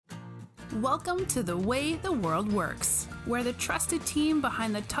Welcome to The Way the World Works, where the trusted team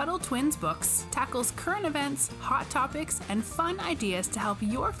behind the Tuttle Twins books tackles current events, hot topics, and fun ideas to help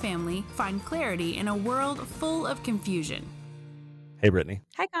your family find clarity in a world full of confusion. Hey, Brittany.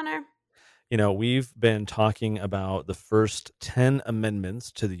 Hi, Connor. We've been talking about the first 10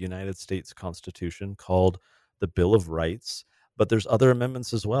 amendments to the United States Constitution called the Bill of Rights, but there's other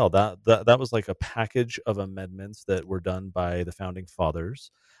amendments as well. That was like a package of amendments that were done by the founding fathers,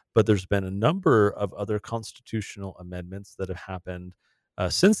 but there's been a number of other constitutional amendments that have happened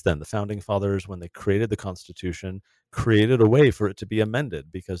since then. The founding fathers, when they created the Constitution, created a way for it to be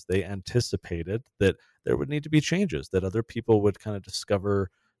amended because they anticipated that there would need to be changes, that other people would kind of discover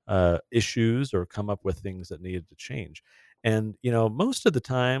issues or come up with things that needed to change. And, most of the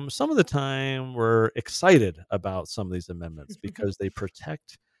time, some of the time, we're excited about some of these amendments because they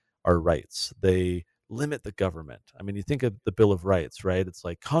protect our rights. They limit the government. I mean, you think of the Bill of Rights, right? It's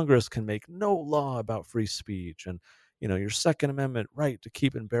like Congress can make no law about free speech. And, your Second Amendment right to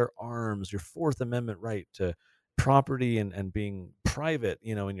keep and bear arms, your Fourth Amendment right to property and being private,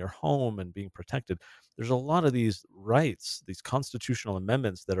 in your home and being protected. There's a lot of these rights, these constitutional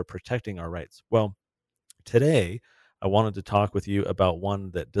amendments that are protecting our rights. Well, today I wanted to talk with you about one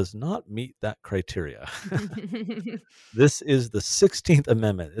that does not meet that criteria. This is the 16th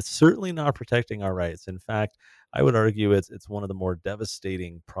Amendment. It's certainly not protecting our rights. In fact, I would argue it's one of the more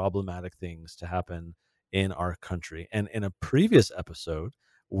devastating, problematic things to happen in our country. And in a previous episode,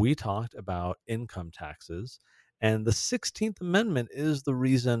 we talked about income taxes, and the 16th Amendment is the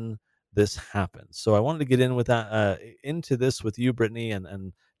reason this happens. So I wanted to get in with that into this with you, Brittany,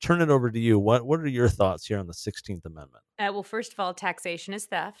 and turn it over to you. What are your thoughts here on the 16th Amendment? Well, first of all, taxation is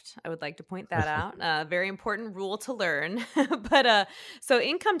theft. I would like to point that out. Very important rule to learn. But so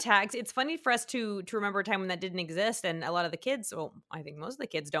income tax, it's funny for us to remember a time when that didn't exist. And a lot of the kids, well, I think most of the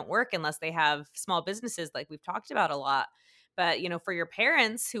kids don't work unless they have small businesses like we've talked about a lot. But, for your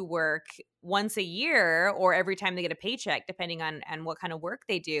parents who work once a year or every time they get a paycheck, depending on what kind of work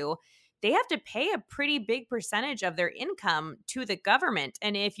they do, they have to pay a pretty big percentage of their income to the government.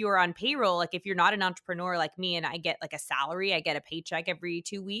 And if you're on payroll, like if you're not an entrepreneur like me and I get like a salary, I get a paycheck every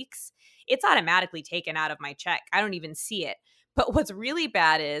 2 weeks, it's automatically taken out of my check. I don't even see it. But what's really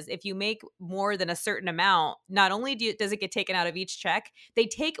bad is if you make more than a certain amount, not only does it get taken out of each check, they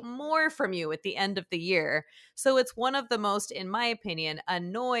take more from you at the end of the year. So it's one of the most, in my opinion,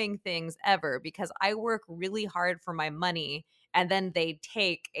 annoying things ever because I work really hard for my money and then they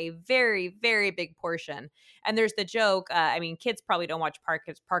take a very, very big portion. And there's the joke, kids probably don't watch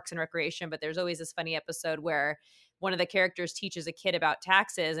Parks and Recreation, but there's always this funny episode where one of the characters teaches a kid about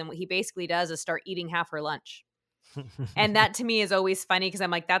taxes, and what he basically does is start eating half her lunch. And that to me is always funny because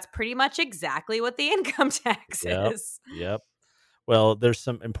I'm like, that's pretty much exactly what the income tax is. Yep. Well, there's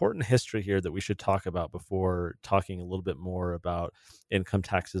some important history here that we should talk about before talking a little bit more about income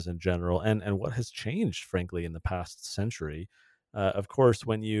taxes in general and what has changed, frankly, in the past century. Of course,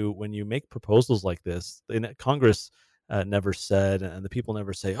 when you make proposals like this, Congress never said, and the people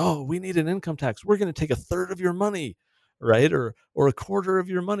never say, "Oh, we need an income tax. We're going to take a third of your money, right, or a quarter of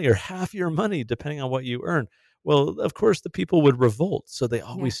your money, or half your money, depending on what you earn." Well, of course, the people would revolt. So they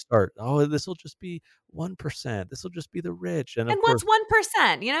always start, "Oh, this will just be 1%. This will just be the rich." And of And course, what's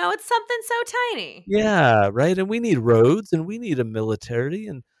 1%? It's something so tiny. yeah, right. And we need roads and we need a military.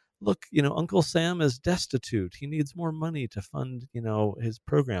 And look, Uncle Sam is destitute. He needs more money to fund, his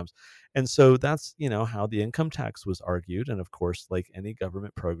programs. And so that's, how the income tax was argued. And of course, like any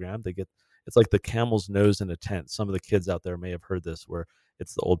government program, it's like the camel's nose in a tent. Some of the kids out there may have heard this, where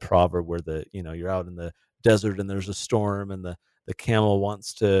it's the old proverb where you're out in the desert and there's a storm and the camel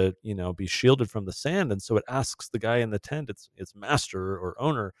wants to, be shielded from the sand. And so it asks the guy in the tent, its master or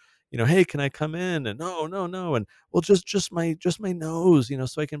owner, "Hey, can I come in?" And no, no, no. And well, just my nose,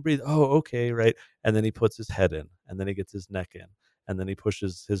 so I can breathe. "Oh, okay, right." And then he puts his head in, and then he gets his neck in, and then he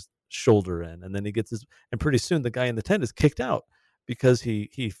pushes his shoulder in, and then and pretty soon the guy in the tent is kicked out because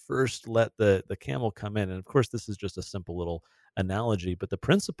he first let the camel come in. And of course, this is just a simple little analogy, but the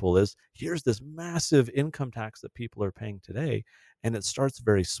principle is, here's this massive income tax that people are paying today, and it starts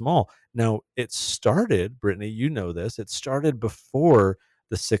very small. Now, it started, Brittany, it started before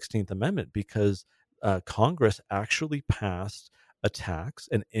the 16th Amendment because Congress actually passed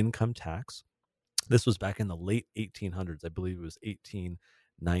an income tax. This was back in the late 1800s. I believe it was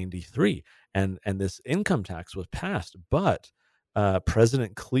 1893. And this income tax was passed, but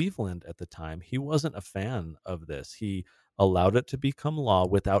President Cleveland at the time, he wasn't a fan of this. He allowed it to become law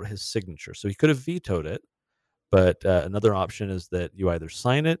without his signature. So he could have vetoed it, but another option is that you either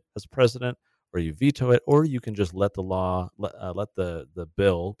sign it as president or you veto it, or you can just let the law, let the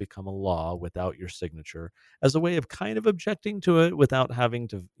bill become a law without your signature, as a way of kind of objecting to it without having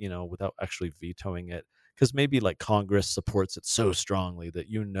to, without actually vetoing it. Because maybe like Congress supports it so strongly that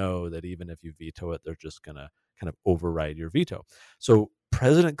that even if you veto it, they're just gonna kind of override your veto. So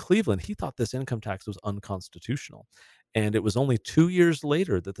President Cleveland, he thought this income tax was unconstitutional. And it was only 2 years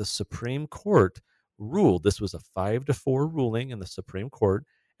later that the Supreme Court ruled. This was a 5-4 ruling in the Supreme Court,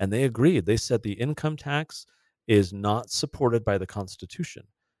 and they agreed. They said the income tax is not supported by the Constitution,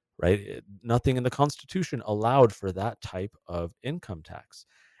 right? Nothing in the Constitution allowed for that type of income tax.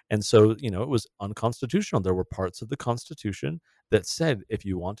 And so, it was unconstitutional. There were parts of the Constitution that said, if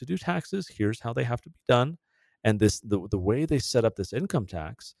you want to do taxes, here's how they have to be done. And the way they set up this income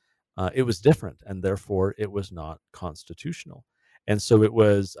tax, it was different, and therefore it was not constitutional. And so it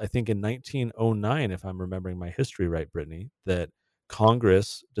was, I think, in 1909, if I'm remembering my history right, Brittany, that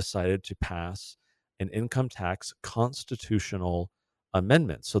Congress decided to pass an income tax constitutional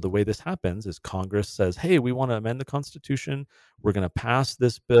amendment. So the way this happens is Congress says, hey, we want to amend the Constitution. We're going to pass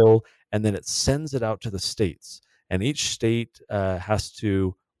this bill. And then it sends it out to the states. And each state has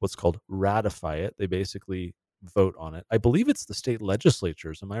to what's called ratify it. They basically vote on it. I believe it's the state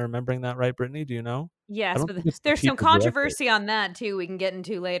legislatures. Am I remembering that right, Brittany? Do you know? I Yes, don't but think it's the there's some people directly. controversy on that too. We can get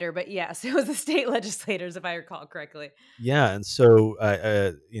into later, but yes, it was the state legislators, if I recall correctly. Yeah, and so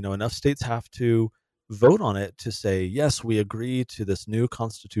enough states have to vote on it to say yes, we agree to this new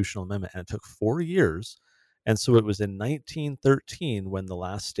constitutional amendment, and it took 4 years. And so it was in 1913 when the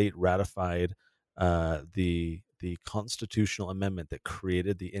last state ratified the constitutional amendment that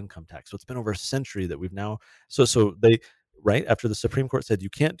created the income tax. So it's been over a century that we've now. So they right after the Supreme Court said you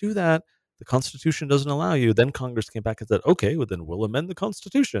can't do that. The Constitution doesn't allow you. Then Congress came back and said, okay, well, then we'll amend the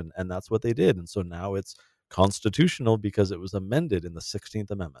Constitution. And that's what they did. And so now it's constitutional because it was amended in the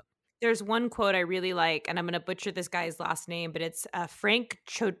 16th Amendment. There's one quote I really like, and I'm going to butcher this guy's last name, but it's Frank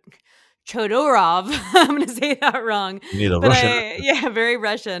Chodorov. I'm going to say that wrong. You need a But Russian accent. yeah, very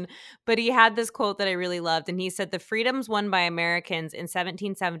Russian. But he had this quote that I really loved, and he said, "The freedoms won by Americans in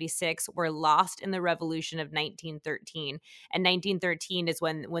 1776 were lost in the Revolution of 1913." And 1913 is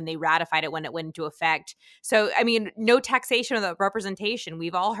when they ratified it, when it went into effect. So, I mean, no taxation without representation.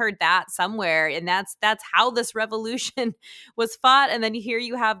 We've all heard that somewhere, and that's how this revolution was fought. And then here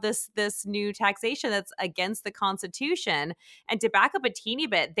you have this new taxation that's against the Constitution. And to back up a teeny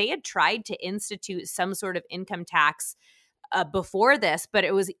bit, they had tried to institute some sort of income tax before this, but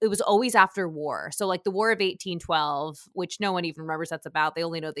it was always after war. So like the War of 1812, which no one even remembers that's about. They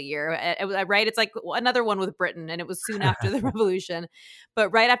only know the year, right? It's like another one with Britain, and it was soon after the Revolution.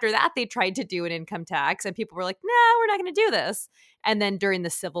 But right after that, they tried to do an income tax, and people were like, "No, we're not going to do this." And then during the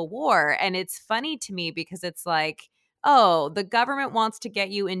Civil War, and it's funny to me because it's like, oh, the government wants to get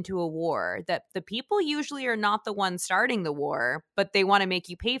you into a war that the people usually are not the ones starting the war, but they want to make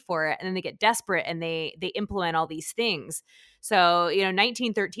you pay for it. And then they get desperate and they implement all these things. So,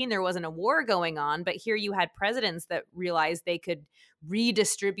 1913, there wasn't a war going on, but here you had presidents that realized they could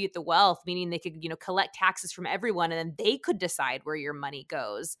redistribute the wealth, meaning they could, collect taxes from everyone, and then they could decide where your money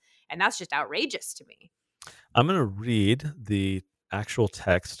goes. And that's just outrageous to me. I'm going to read the actual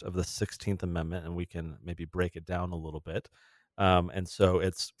text of the 16th Amendment, and we can maybe break it down a little bit. And so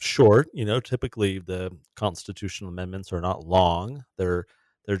it's short. Typically the constitutional amendments are not long. They're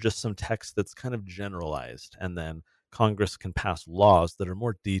just some text that's kind of generalized, and then Congress can pass laws that are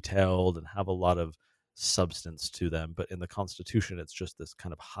more detailed and have a lot of substance to them. But in the Constitution, it's just this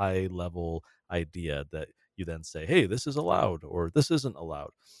kind of high level idea that you then say, hey, this is allowed or this isn't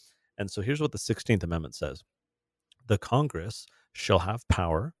allowed. And so here's what the 16th Amendment says. The Congress shall have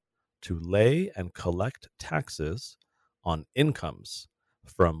power to lay and collect taxes on incomes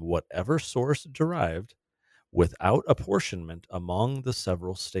from whatever source derived, without apportionment among the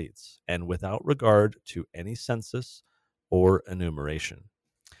several states, and without regard to any census or enumeration.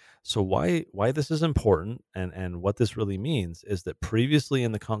 So why this is important, and what this really means is that previously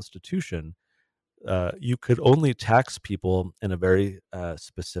in the Constitution, you could only tax people in a very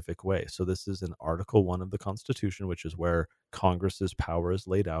specific way. So this is in Article 1 of the Constitution, which is where Congress's power is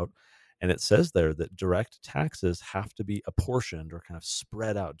laid out. And it says there that direct taxes have to be apportioned or kind of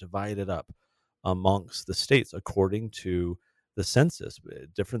spread out, divided up amongst the states according to the census.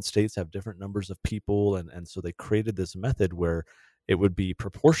 Different states have different numbers of people, and so they created this method where it would be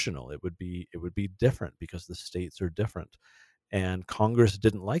proportional. It would be different because the states are different. And Congress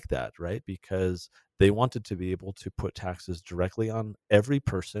didn't like that, right? Because they wanted to be able to put taxes directly on every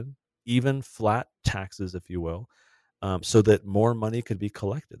person, even flat taxes, if you will, so that more money could be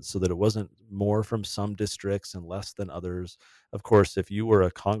collected, so that it wasn't more from some districts and less than others. Of course, if you were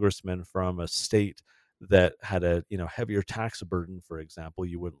a congressman from a state that had a heavier tax burden, for example,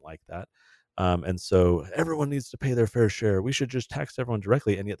 you wouldn't like that. And so everyone needs to pay their fair share. We should just tax everyone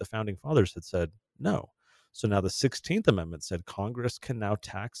directly. And yet the founding fathers had said no. So now the 16th Amendment said Congress can now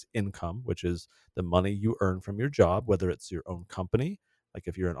tax income, which is the money you earn from your job, whether it's your own company, like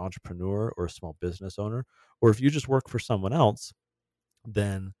if you're an entrepreneur or a small business owner, or if you just work for someone else,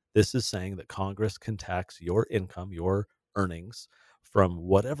 then this is saying that Congress can tax your income, your earnings from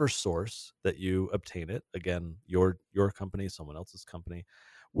whatever source that you obtain it. Again, your company, someone else's company,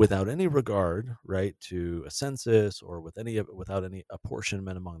 without any regard, right, to a census or without any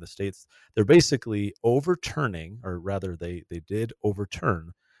apportionment among the states. They're basically overturning, or rather, they did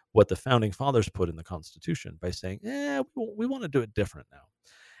overturn what the founding fathers put in the Constitution by saying, we want to do it different now.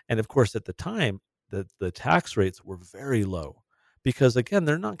 And of course, at the time, the tax rates were very low because, again,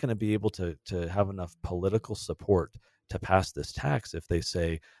 they're not going to be able to have enough political support to pass this tax if they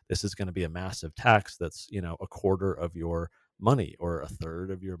say this is going to be a massive tax that's a quarter of your money or a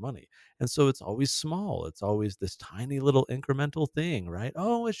third of your money. And so it's always small. It's always this tiny little incremental thing, right?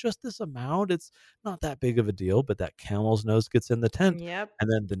 Oh, it's just this amount. It's not that big of a deal, but that camel's nose gets in the tent. Yep. And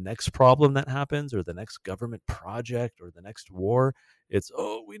then the next problem that happens, or the next government project, or the next war, it's,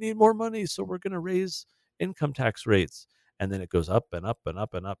 oh, we need more money, so we're going to raise income tax rates. And then it goes up and up and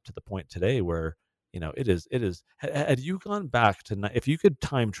up and up to the point today where, it is. Had you gone back to, if you could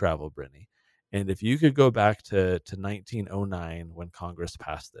time travel, Brittany, and if you could go back to 1909 when Congress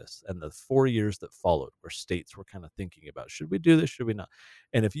passed this and the 4 years that followed, where states were kind of thinking about, should we do this, should we not?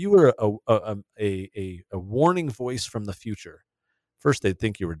 And if you were a warning voice from the future, first they'd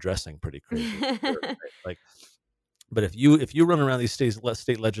think you were dressing pretty crazy, for sure, right? Like, but if you run around these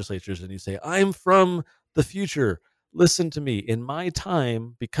state legislatures and you say, I'm from the future, listen to me. In my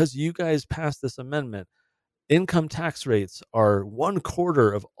time, because you guys passed this amendment, income tax rates are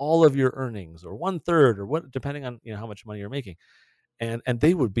 1/4 of all of your earnings, or 1/3, or what, depending on how much money you're making. And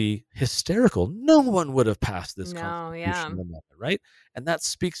they would be hysterical. No one would have passed this No, yeah. constitutional amendment, right? And that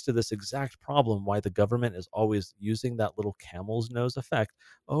speaks to this exact problem, why the government is always using that little camel's nose effect.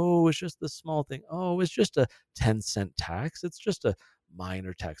 Oh, it's just this small thing. Oh, it's just a 10-cent tax. It's just a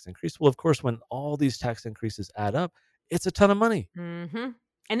minor tax increase. Well, of course, when all these tax increases add up, it's a ton of money. Mm-hmm.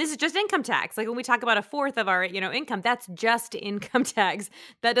 And this is just income tax. Like when we talk about a fourth of our, income, that's just income tax.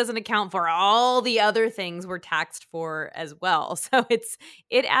 That doesn't account for all the other things we're taxed for as well. So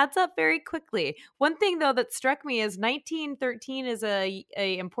it adds up very quickly. One thing though that struck me is 1913 is a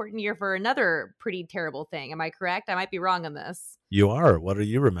important year for another pretty terrible thing. Am I correct? I might be wrong on this. You are. What are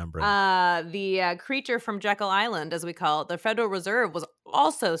you remembering? The creature from Jekyll Island, as we call it, the Federal Reserve, was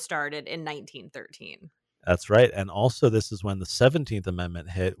also started in 1913. That's right. And also, this is when the 17th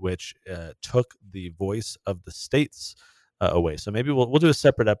Amendment hit, which took the voice of the states away. So maybe we'll do a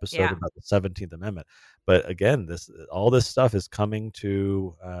separate episode about the 17th Amendment. But again, all this stuff is coming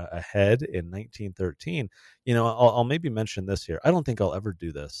to a head in 1913. I'll maybe mention this here. I don't think I'll ever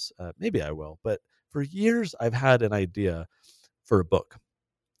do this. Maybe I will. But for years, I've had an idea for a book.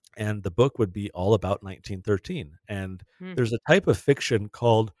 And the book would be all about 1913. And there's a type of fiction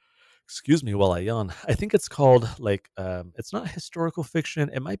called, excuse me while I yawn, I think it's called, like, it's not historical fiction.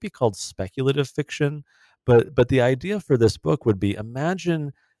 It might be called speculative fiction. But the idea for this book would be,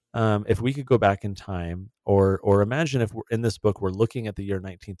 imagine if we could go back in time, or imagine if in this book we're looking at the year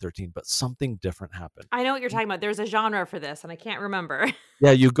 1913, but something different happened. I know what you're talking about. There's a genre for this, and I can't remember.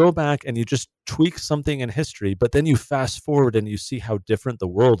 Yeah, you go back and you just tweak something in history, but then you fast forward and you see how different the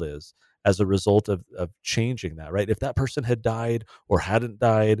world is as a result of changing that, right? If that person had died or hadn't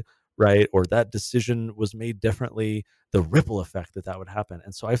died, right, or that decision was made differently, the ripple effect that would happen.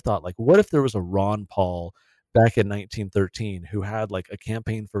 And so I've thought, like, what if there was a Ron Paul back in 1913 who had like a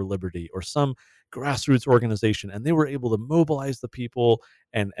campaign for liberty or some grassroots organization, and they were able to mobilize the people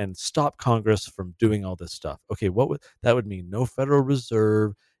and stop Congress from doing all this stuff. Okay, that would mean? No Federal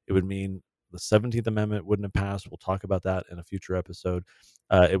Reserve. It would mean the 17th Amendment wouldn't have passed. We'll talk about that in a future episode.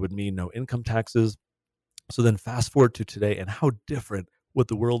 It would mean no income taxes. So then fast forward to today, and how different would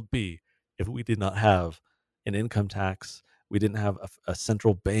the world be if we did not have an income tax? We didn't have a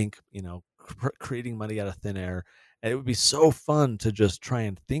central bank, creating money out of thin air. And it would be so fun to just try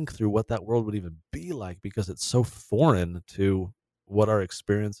and think through what that world would even be like, because it's so foreign to what our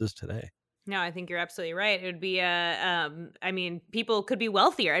experience is today. No, I think you're absolutely right. It would be I mean, people could be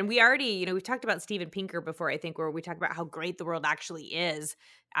wealthier. And we already, we've talked about Steven Pinker before, I think, where we talked about how great the world actually is.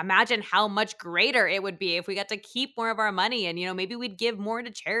 Imagine how much greater it would be if we got to keep more of our money and, maybe we'd give more to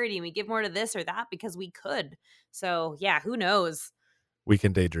charity and we give more to this or that because we could. So yeah, who knows? We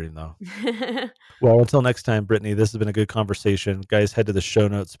can daydream though. Well, until next time, Brittany, this has been a good conversation. Guys, head to the show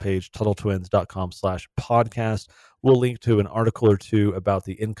notes page, TuttleTwins.com/podcast. We'll link to an article or two about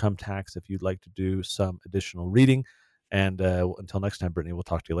the income tax if you'd like to do some additional reading. And until next time, Brittany, we'll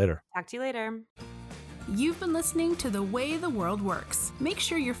talk to you later. Talk to you later. You've been listening to The Way the World Works. Make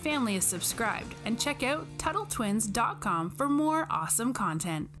sure your family is subscribed and check out TuttleTwins.com for more awesome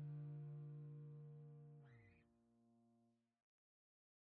content.